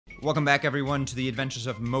Welcome back, everyone, to the adventures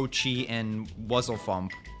of Mochi and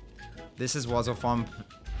Wuzzlefump. This is Wuzzlefump.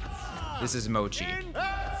 This is Mochi.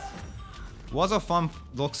 Wuzzlefump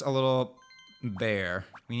looks a little bare.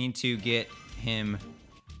 We need to get him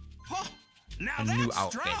a new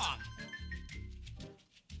outfit.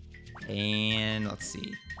 And let's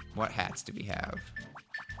see. What hats do we have?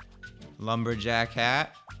 Lumberjack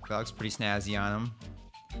hat. That looks pretty snazzy on him.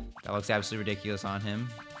 That looks absolutely ridiculous on him.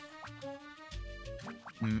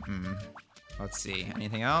 Let's see.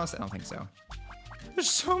 Anything else? I don't think so. There's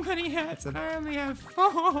so many hats and I only have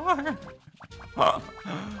 4.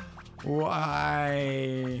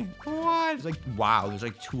 Why? What? It's like, wow, there's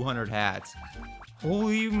like 200 hats.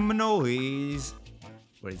 Holy manolis.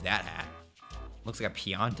 What is that hat? Looks like a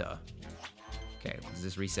Pianta. Okay, does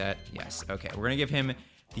this reset? Yes. Okay, we're gonna give him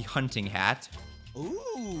the hunting hat.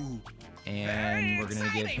 Ooh. And we're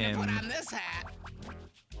gonna give him. Put on this hat.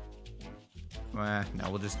 No,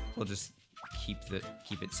 we'll just keep it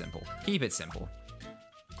simple. Keep it simple.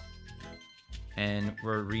 And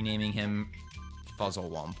we're renaming him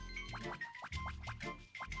Fuzzlewump.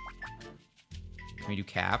 Can we do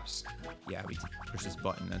caps? Yeah, we push this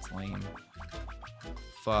button. That's lame.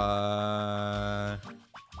 Fuzzlewump.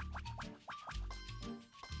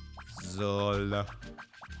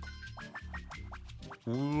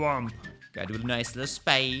 Gotta do a nice little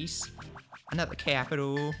space. Another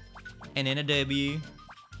capital. And then a W.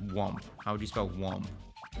 Wump. How would you spell wump?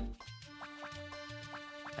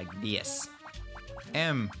 Like this.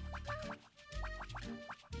 M.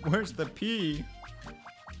 Where's the P?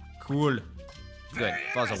 Cool. Good.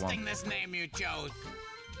 Fuzzlewump. This name you chose.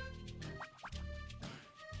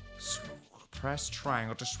 Press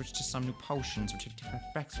triangle to switch to some new potions which have different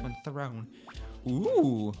effects when thrown.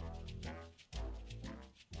 Ooh.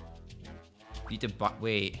 Need to buy.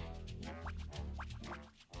 Wait.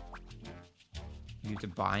 You have to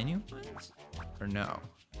buy new ones? Or no?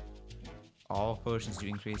 All potions do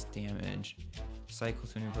increase damage. Cycle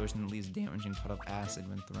through a new potion that leaves a damaging pot of acid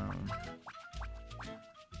when thrown.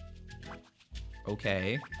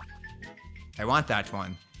 Okay. I want that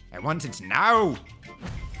one. I want it now!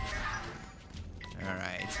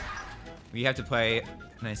 Alright. We have to play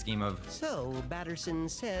a nice game of... So, Batterson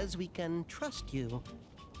says we can trust you.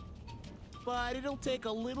 But it'll take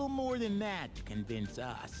a little more than that to convince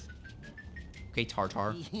us. Okay,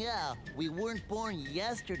 Tartar. Yeah, we weren't born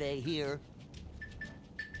yesterday here.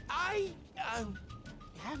 I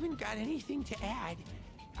haven't got anything to add.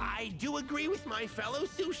 I do agree with my fellow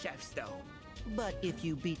sous chefs, though. But if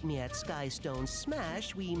you beat me at Skystone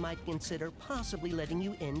Smash, we might consider possibly letting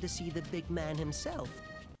you in to see the big man himself.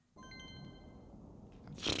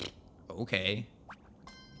 Okay.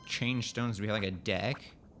 Change stones. Do we have like a deck?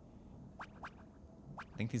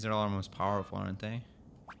 I think these are all our most powerful, aren't they?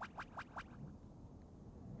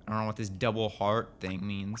 I don't know what this double heart thing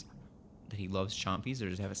means. That he loves chompies or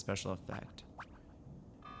does it have a special effect?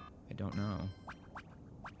 I don't know.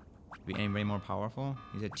 Be anybody more powerful?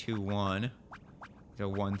 He's a 2-1. He's a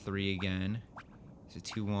 1-3 again. He's a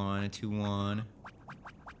 2-1, a 2-1.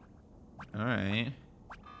 Alright.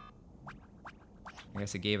 I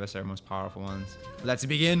guess it gave us our most powerful ones. Let's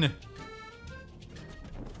begin!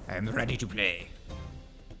 I am ready to play.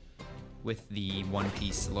 With the One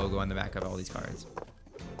Piece logo on the back of all these cards.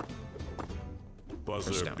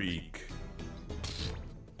 Buzzer beak.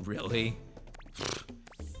 Really?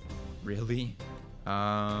 Really?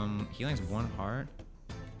 Healing's 1 heart.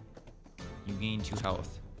 You gain 2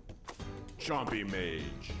 health. Chompy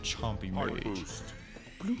mage. Chompy Heart mage. boost.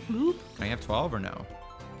 Bloop, bloop. Can I have 12 or no?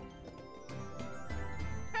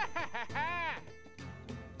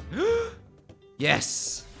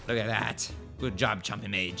 Yes! Look at that. Good job, Chompy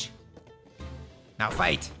mage. Now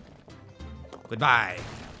fight! Goodbye.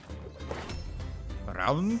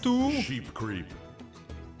 Round 2. Sheep creep.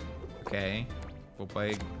 Okay. We'll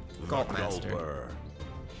play Gulp Master. Gulper.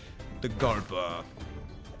 The Gulper.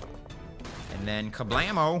 And then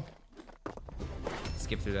Kablamo.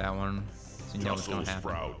 Skip through that one. So you know what's gonna happen.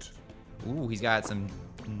 Sprout. Ooh, he's got some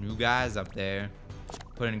new guys up there.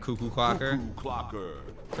 Put in Cuckoo Clocker. Cuckoo Clocker.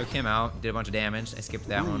 Took him out. Did a bunch of damage. I skipped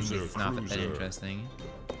that one because it's not that interesting.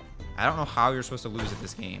 I don't know how you're supposed to lose at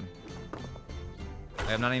this game.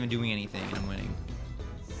 I'm not even doing anything and I'm winning.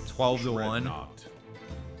 12-1.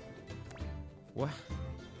 What?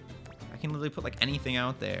 I can literally put like anything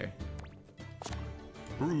out there.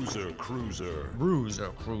 Bruiser Cruiser. Bruiser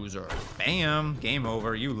Cruiser. Bam! Game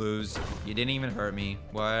over. You lose. You didn't even hurt me.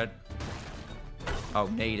 What? Oh,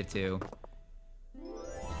 -2.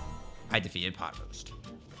 I defeated Pothost.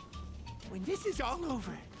 When this is all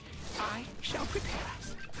over, I shall prepare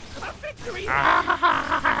us a victory.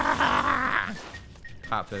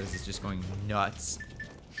 Pop Fizz is just going nuts.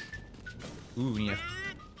 Ooh, we need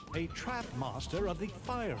A trap master of the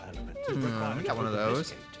fire element. I got one of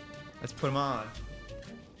those. Let's put him on.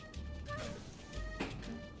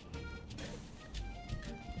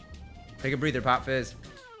 Take a breather, Pop Fizz.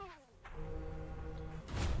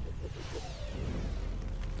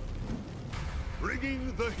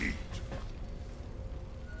 Bringing the heat.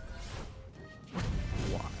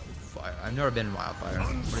 Wildfire. I've never been in Wildfire.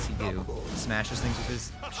 What does he do? Smashes things with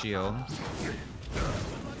his shield.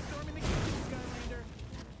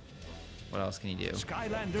 What else can he do?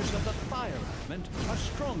 Skylanders of the fire element are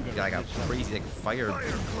stronger. He's got like a crazy like fire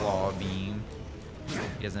claw beam.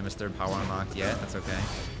 He doesn't have his third power unlocked yet. That's okay.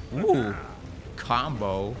 Ooh,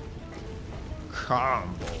 combo.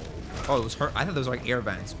 Combo. Oh, those hurt. I thought those were like air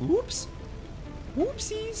vents. Oops.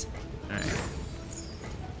 Whoopsies. All right.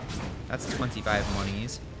 That's 25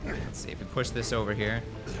 monies. Let's see if we push this over here.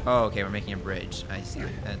 Oh, okay, we're making a bridge. I see.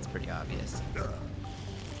 That's pretty obvious.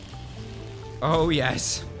 Oh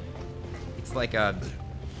yes. It's like a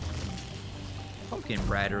pumpkin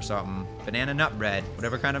bread or something. Banana nut bread.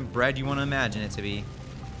 Whatever kind of bread you want to imagine it to be.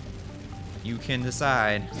 You can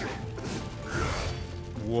decide.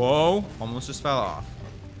 Whoa. Almost just fell off.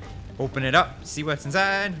 Open it up. See what's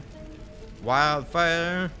inside.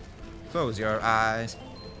 Wildfire. Close your eyes.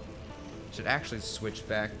 Should actually switch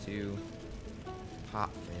back to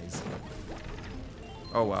Pop Fizz.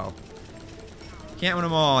 Oh well. Can't win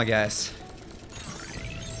them all, I guess.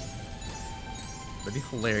 It'd be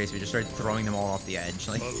hilarious if we just started throwing them all off the edge.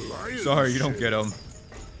 Like, sorry, you don't get them.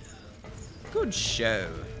 Good show,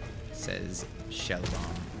 says Shell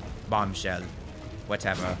Bomb. Bombshell.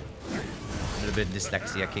 Whatever. A little bit of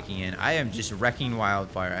dyslexia kicking in. I am just wrecking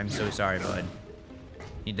Wildfire. I'm so sorry, bud.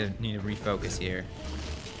 Need to refocus here.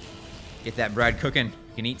 Get that bread cooking.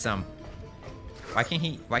 You can eat some. Why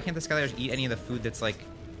can't the Skylanders eat any of the food that's like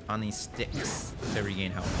on these sticks to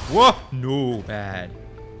regain health? Whoa! No, bad.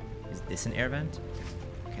 Is this an air vent?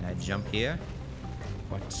 Can I jump here?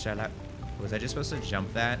 What shall I? Was I just supposed to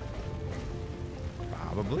jump that?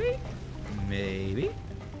 Probably. Maybe.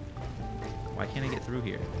 Why can't I get through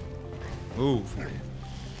here? Move.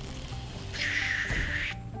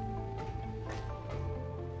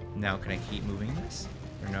 Now can I keep moving this?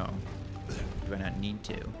 Or no? Do I not need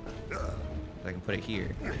to? I can put it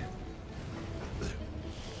here.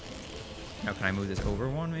 Now can I move this over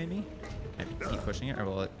one maybe? Can I keep pushing it, or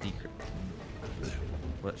will it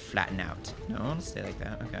will it flatten out? No, it'll stay like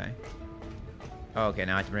that. Okay. Oh, okay,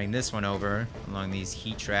 now I have to bring this one over along these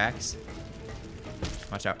heat tracks.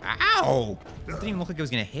 Watch out. Ow! It didn't even look like it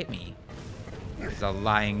was gonna hit me. It's a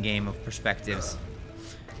lying game of perspectives.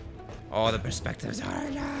 All the perspectives are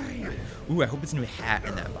a lie. Ooh, I hope it's a new hat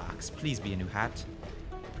in that box. Please be a new hat.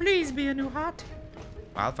 Please be a new hat.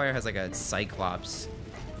 Wildfire has like a Cyclops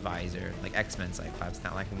visor, like X-Men Cyclops,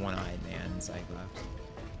 not like one-eyed man Cyclops.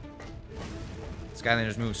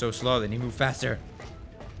 Skylanders move so slow, they need to move faster.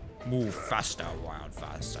 Move faster,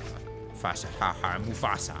 Wildfire. Faster, haha,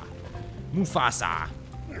 Mufasa. Mufasa.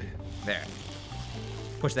 There.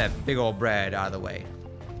 Push that big old bread out of the way.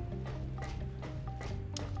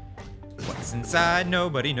 What's inside?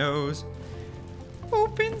 Nobody knows.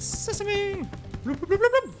 Open sesame. Bloop, bloop, bloop,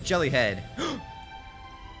 bloop. Jelly head. It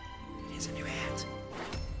is a new hat.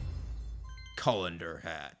 Colander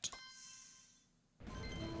hat.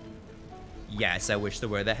 Yes, I wish to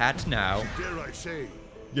wear the hat now. Dare I say?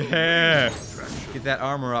 Yeah. Get that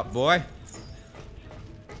armor up, boy.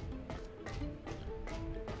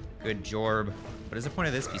 Good jorb. What is the point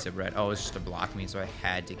of this piece of bread? Oh, it's just to block me, so I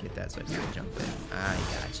had to get that so I could jump in. I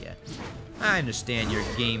gotcha. I understand your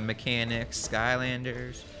game mechanics,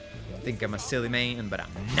 Skylanders. You think I'm a silly man, but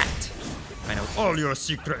I'm not. I know all your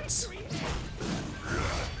secrets.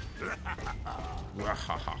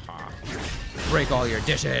 Break all your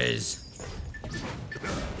dishes.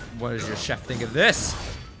 What does your chef think of this?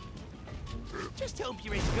 Just hope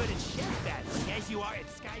you're as good at chef battling as you are at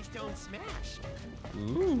Skystone Smash.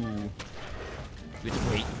 Ooh.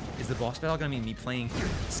 Wait, is the boss battle gonna be me playing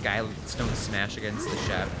Skystone Smash against the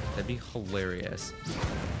chef? That'd be hilarious.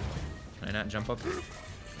 Can I not jump up?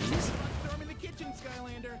 Please?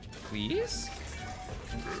 Please?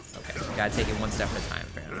 Okay, gotta take it one step at a time,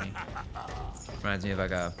 apparently. Reminds me of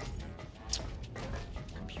like a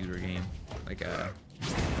computer game. Like a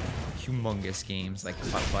humongous games like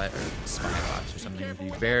Putt-Putt or Spy Fox or something. You'd be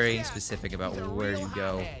very specific about where you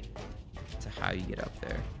go to how you get up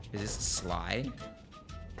there. Is this a slide?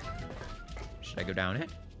 Should I go down it?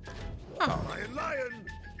 Oh. Lion.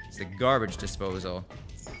 It's the garbage disposal.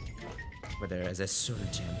 Where there is a soul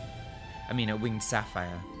gem. I mean a winged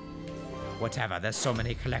sapphire. Whatever, there's so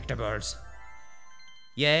many collectibles.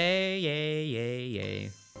 Yay, yay, yay,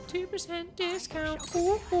 yay. 2% discount.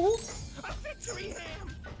 Ooh, ooh. A victory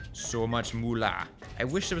ham! So much moolah. I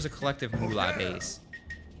wish there was a collective moolah base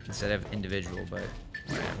instead of individual, but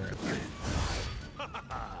whatever. Ha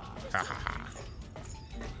ha ha.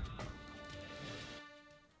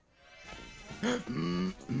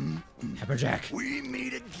 Pepperjack. We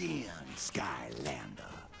meet again,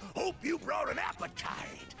 Skylander. Hope you brought an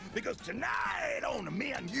appetite, because tonight on the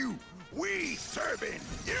menu, we serving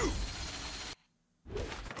you.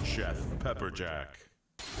 Chef Pepperjack.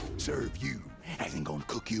 Serve you as in gonna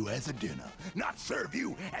cook you as a dinner, not serve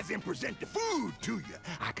you as in present the food to you.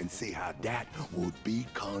 I can see how that would be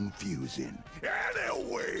confusing.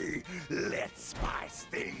 Anyway, let's spice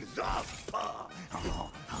things up.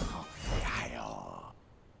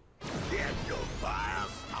 Get your fire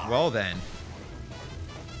started. Well then.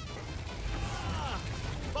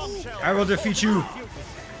 I will defeat you.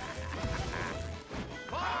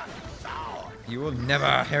 You will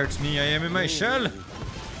never hurt me. I am in my shell.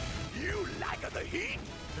 You like the heat?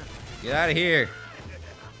 Get out of here.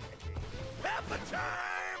 Pepper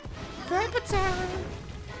time! Pepper time.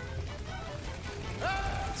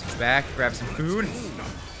 Switch back. Grab some food.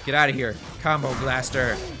 Get out of here. Combo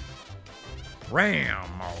blaster.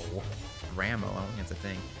 Ramo. Ramo. I don't think that's a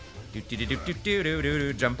thing.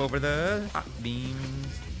 Do. Jump over the hot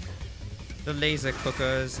beams. The laser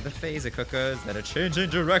cookers, the phaser cookers that are changing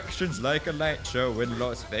directions like a light show in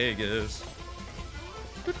Las Vegas.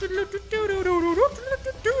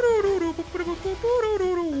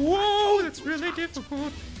 Whoa, that's really difficult. I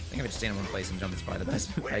think if I just stand in one place and jump is probably the best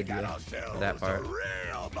idea for that part.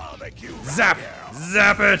 Zap!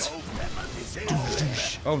 Zap it!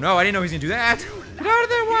 Oh no, I didn't know he was gonna do that! Get out of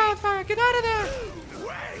there, Wildfire! Get out of there!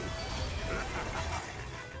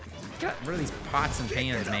 Get rid of these pots and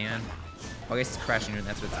pans, man. Oh, I guess it's crashing and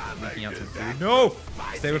that's what's making out some food. No!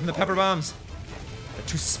 Stay away from the pepper bombs. They're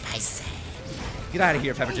too spicy. Get out of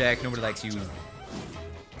here, Pepperjack. Nobody likes you.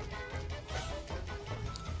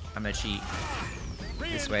 I'm gonna cheat.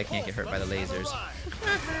 This way I can't get hurt by the lasers.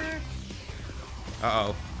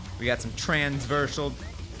 Uh-oh. We got some translateral,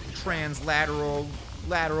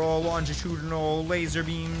 lateral, longitudinal laser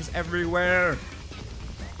beams everywhere.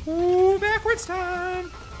 Ooh, backwards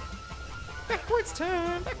time. Backwards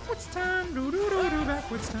time, backwards time, do,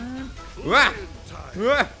 backwards time. Wah!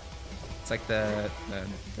 Wah! It's like the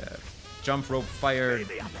jump rope fire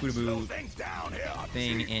Kudaboo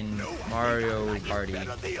thing in Mario Party. I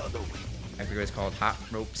forget what it's called, hop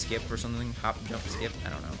rope skip or something, hop jump skip, I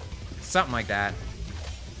don't know. Something like that.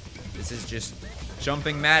 This is just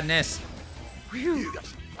jumping madness. Whew.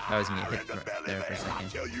 I was gonna get hit right there for a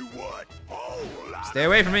second. Stay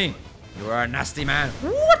away from me. You are a nasty man.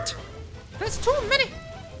 What? That's too many.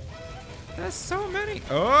 That's so many.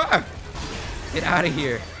 Oh! Get out of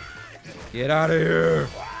here. Get out of here.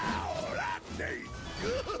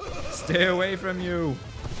 Stay away from you.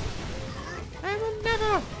 I will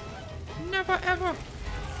never ever.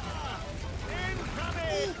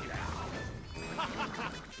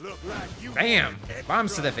 Bam!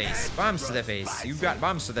 Bombs to the face. Bombs to the face. You got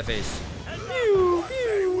bombs to the face. Pew,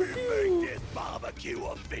 pew, pew. Barbecue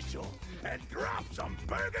official and drop some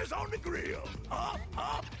burgers on the grill.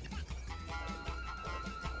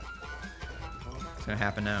 What's gonna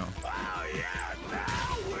happen now?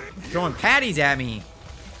 Throwing patties at me.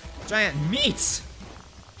 Giant meats.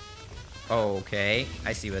 Okay,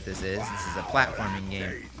 I see what this is. This is a platforming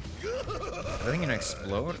game. Is that thing gonna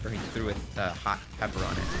explode, or he threw a hot pepper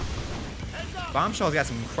on it? Bombshell's got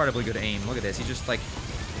some incredibly good aim. Look at this. He's just like,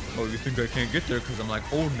 oh, you think I can't get there because I'm like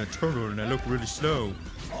holding a turtle and I look really slow.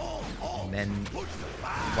 And then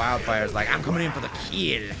Wildfire's like, I'm coming in for the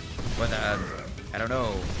kill. With a, I don't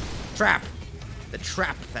know, trap. The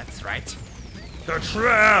trap, that's right. The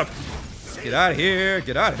trap! Get out of here,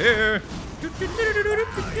 get out of here.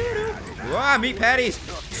 Wow, meat patties.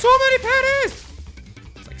 So many patties!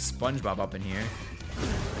 It's like SpongeBob up in here.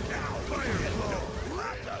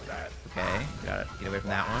 Okay, got it. Get away from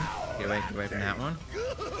that one. Get away from that one.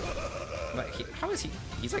 But how is he?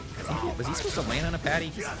 He's like, I think was he supposed to land on a patty?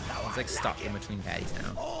 He's like stuck in between patties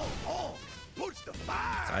now.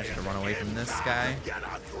 So I should run away from this guy.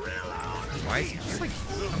 Why is he just like,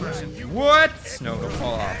 what? No, don't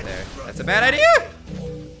fall off there. That's a bad idea.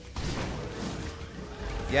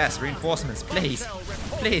 Yes, reinforcements, please.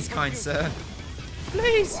 Please, kind sir.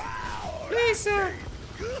 Please. Please, sir.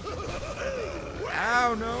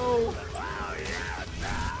 Ow, no.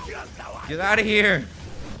 Get out of here.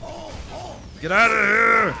 Get out of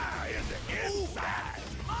here.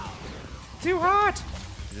 Too hot.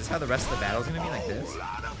 Is this how the rest of the battle is going to be, like this?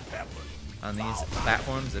 on these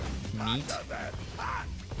platforms of meat.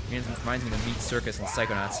 Reminds me of the Meat Circus and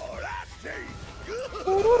Psychonauts.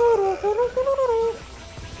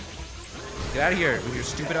 Get out of here with your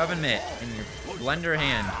stupid oven mitt and your blender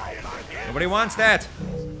hand. Nobody wants that.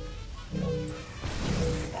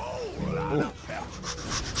 Ooh.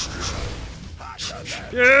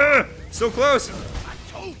 Yeah, so close.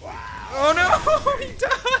 Oh no, he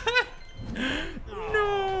died.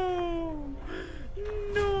 No,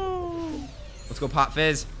 no. Let's go, Pop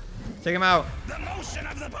Fizz. Take him out. The motion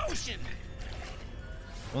of the potion.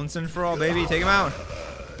 Once and for all, baby. Take him out.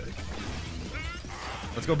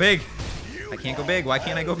 Let's go big. I can't go big. Why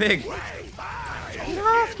can't I go big? Get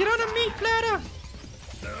off. Get on a meat platter.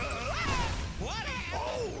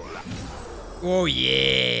 Oh,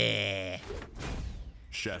 yeah.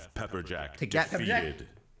 Chef Pepperjack Take that, defeated.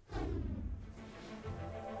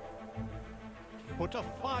 Put a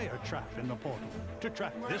fire trap in the portal to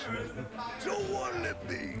track this villain. So what'll it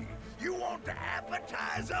be? You want the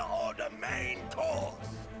appetizer or the main course?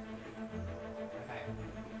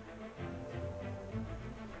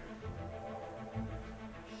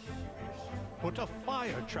 Put a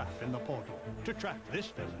fire trap in the portal to track this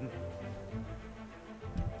villain.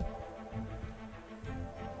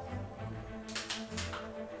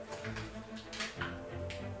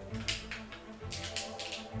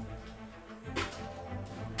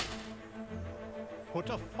 Put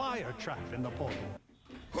a fire trap in the portal.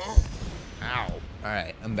 Ow.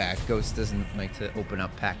 Alright, I'm back. Ghost doesn't like to open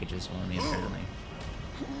up packages for me, apparently.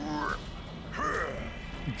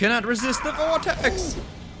 You cannot resist the vortex!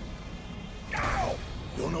 Ow!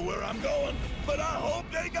 Don't know where I'm going, but I hope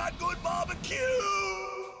they got good barbecue!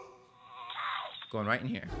 Going right in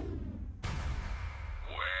here. Well,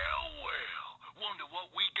 wonder what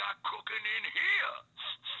we got cooking in here.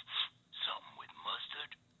 Something with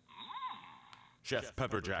mustard? Chef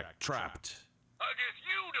Pepperjack trapped. I guess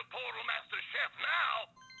you the Portal Master Chef now.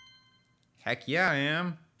 Heck yeah, I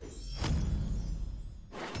am.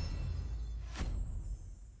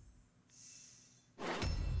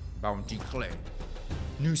 Bounty clay.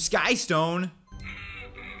 New Sky Stone.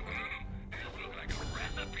 This looks like a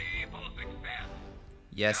recipe for success.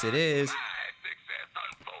 Yes, it is. My success,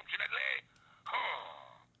 unfortunately.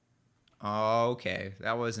 Okay,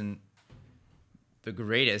 that wasn't the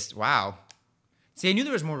greatest. Wow. See, I knew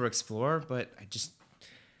there was more to explore, but I just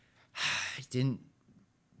I didn't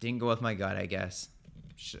go with my gut, I guess.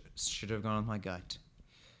 Should have gone with my gut.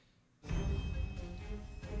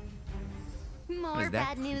 More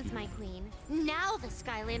bad news, my queen. Now the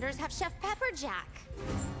Skylanders have Chef Pepperjack.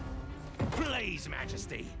 Please,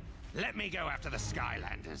 Majesty, let me go after the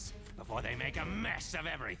Skylanders before they make a mess of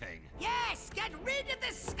everything. Yes, get rid of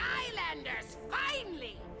the Skylanders,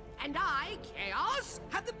 finally! And I, Chaos,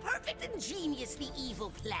 have the perfect and geniusly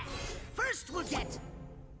evil plan. First, we'll get...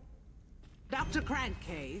 Dr.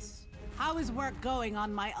 Crankcase, how is work going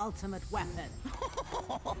on my ultimate weapon?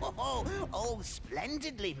 Oh,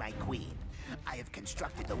 splendidly, my queen. I have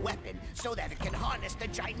constructed the weapon so that it can harness the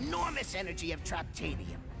ginormous energy of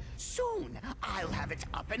Traptanium. Soon, I'll have it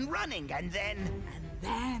up and running, and then... And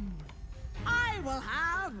then... I will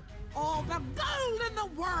have all the gold in the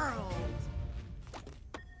world!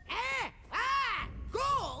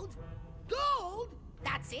 Gold? Gold?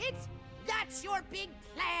 That's it? That's your big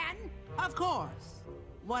plan? Of course.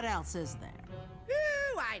 What else is there?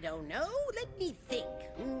 Ooh, I don't know. Let me think.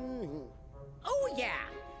 Oh, yeah.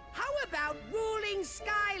 How about ruling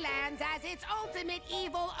Skylands as its ultimate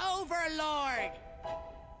evil overlord?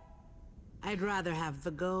 I'd rather have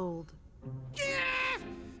the gold.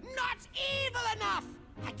 Not evil enough!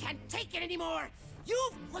 I can't take it anymore!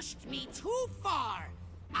 You've pushed me too far!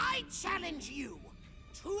 I challenge you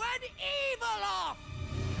to an evil off!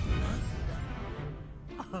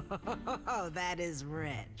 Oh, that is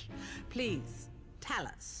rich. Please, tell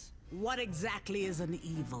us, what exactly is an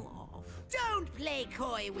evil off? Don't play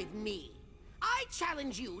coy with me. I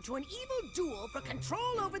challenge you to an evil duel for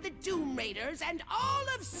control over the Doom Raiders and all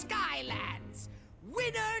of Skylands.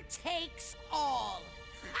 Winner takes all.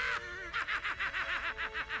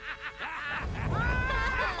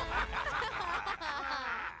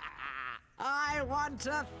 I want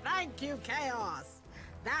to thank you, Chaos.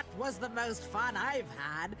 That was the most fun I've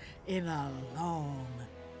had in a long,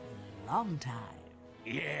 long time.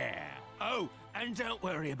 Yeah. Oh, and don't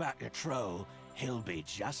worry about your troll. He'll be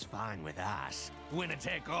just fine with us. Winner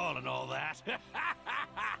take all and all that.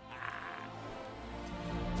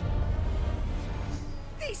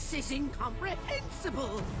 This is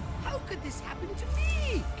incomprehensible. How could this happen to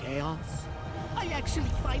me? Chaos? I actually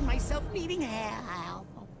find myself needing help.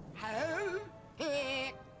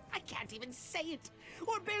 I can't even say it,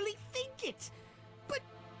 or barely think it. But...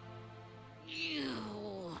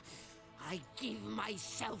 ew, I give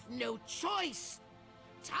myself no choice.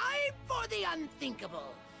 Time for the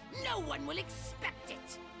unthinkable. No one will expect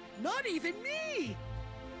it. Not even me.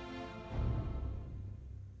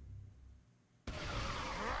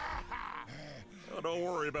 Oh, don't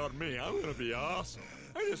worry about me. I'm gonna be awesome.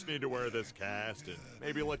 I just need to wear this cast and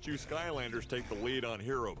maybe let you Skylanders take the lead on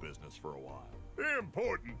hero business for a while. The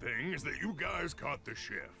important thing is that you guys caught the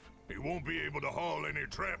chef. He won't be able to haul any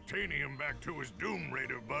Traptanium back to his Doom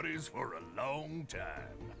Raider buddies for a long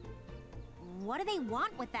time. What do they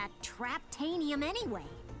want with that Traptanium anyway?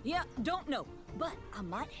 Yeah, don't know. But I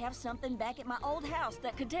might have something back at my old house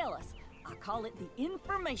that could tell us. I call it the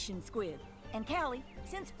Information Squid. And Callie,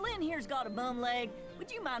 since Flynn here's got a bum leg,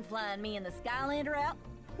 would you mind flying me and the Skylander out?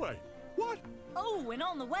 Wait, what? Oh, and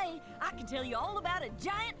on the way, I can tell you all about a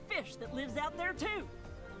giant fish that lives out there too.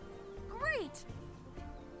 Great!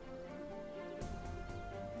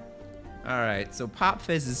 Alright, so Pop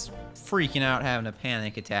Fizz is freaking out, having a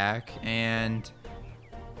panic attack, and...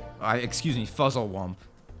 excuse me, Fuzzlewump.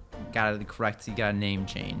 Got it correct, he got a name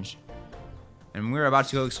change. And we're about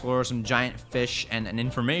to go explore some giant fish and an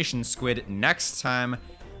information squid next time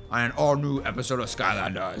on an all-new episode of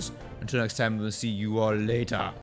Skylanders. Until next time, we'll see you all later.